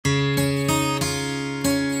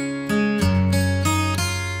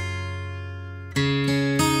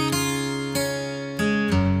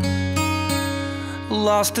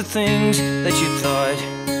lost the things that you thought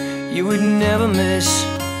you would never miss.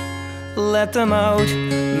 Let them out,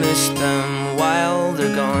 miss them while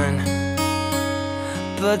they're gone.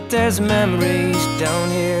 But there's memories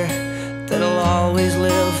down here that'll always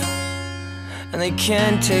live, and they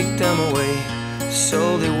can't take them away,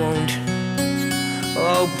 so they won't.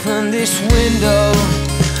 Open this window,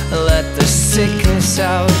 let the sickness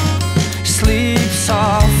out. Sleep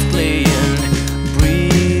softly and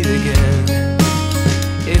breathe again.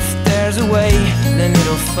 If there's a way, then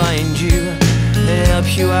it'll find you and help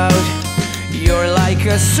you out. You're like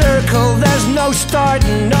a circle, there's no start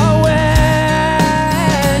and no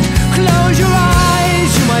end. Close your eyes,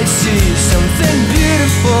 you might see something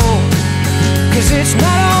beautiful, 'cause it's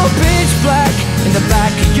not all pitch black in the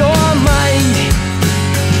back of your mind.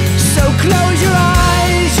 So close your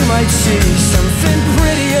eyes, you might see something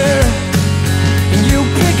prettier, and you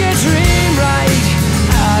pick a dream right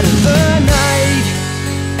out of the night.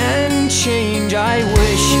 And change I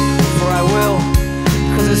wish, for I will,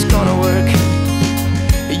 'cause it's gonna work.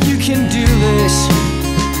 You can do this,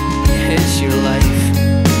 it's your life.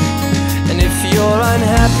 And if you're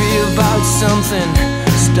unhappy about something,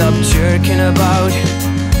 stop jerking about.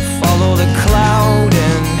 Follow the cloud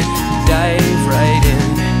and dive right in.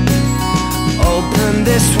 Open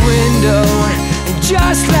this window and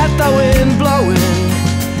just let the wind blow in,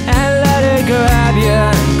 and let it grab you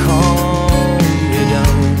and calm you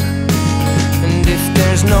down. And if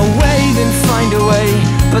there's no way, then find a way,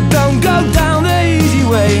 but don't go down the easy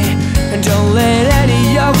way. And don't let any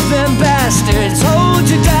of them bastards hold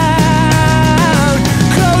you down.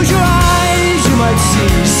 Close your eyes, you might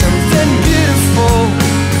see something beautiful,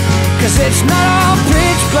 'cause it's not all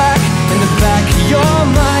pitch black in the back of your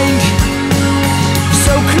mind.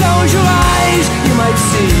 So close your eyes, you might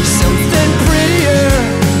see something prettier.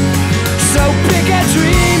 So pick a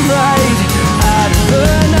dream right out of the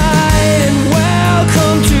night. And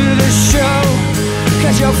welcome to the show,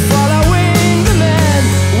 'cause you're following the man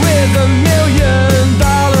with $1 million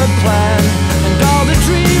plan. And all the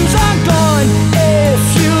dreams are gone if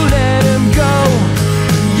you let him go.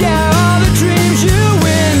 Yeah, all the dreams you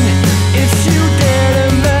win if you dare to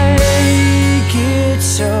make it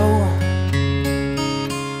so.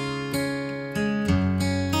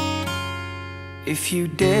 If you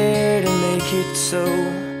dare to make it so.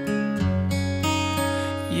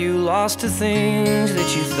 You lost the things that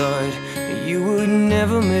you thought you would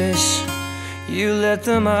never miss. You let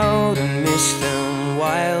them out and miss them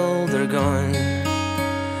while they're gone.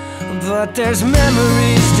 But there's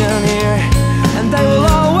memories down here, and they will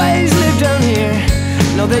always live down here.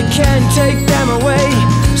 No, they can't take them away,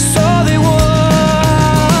 so they won't.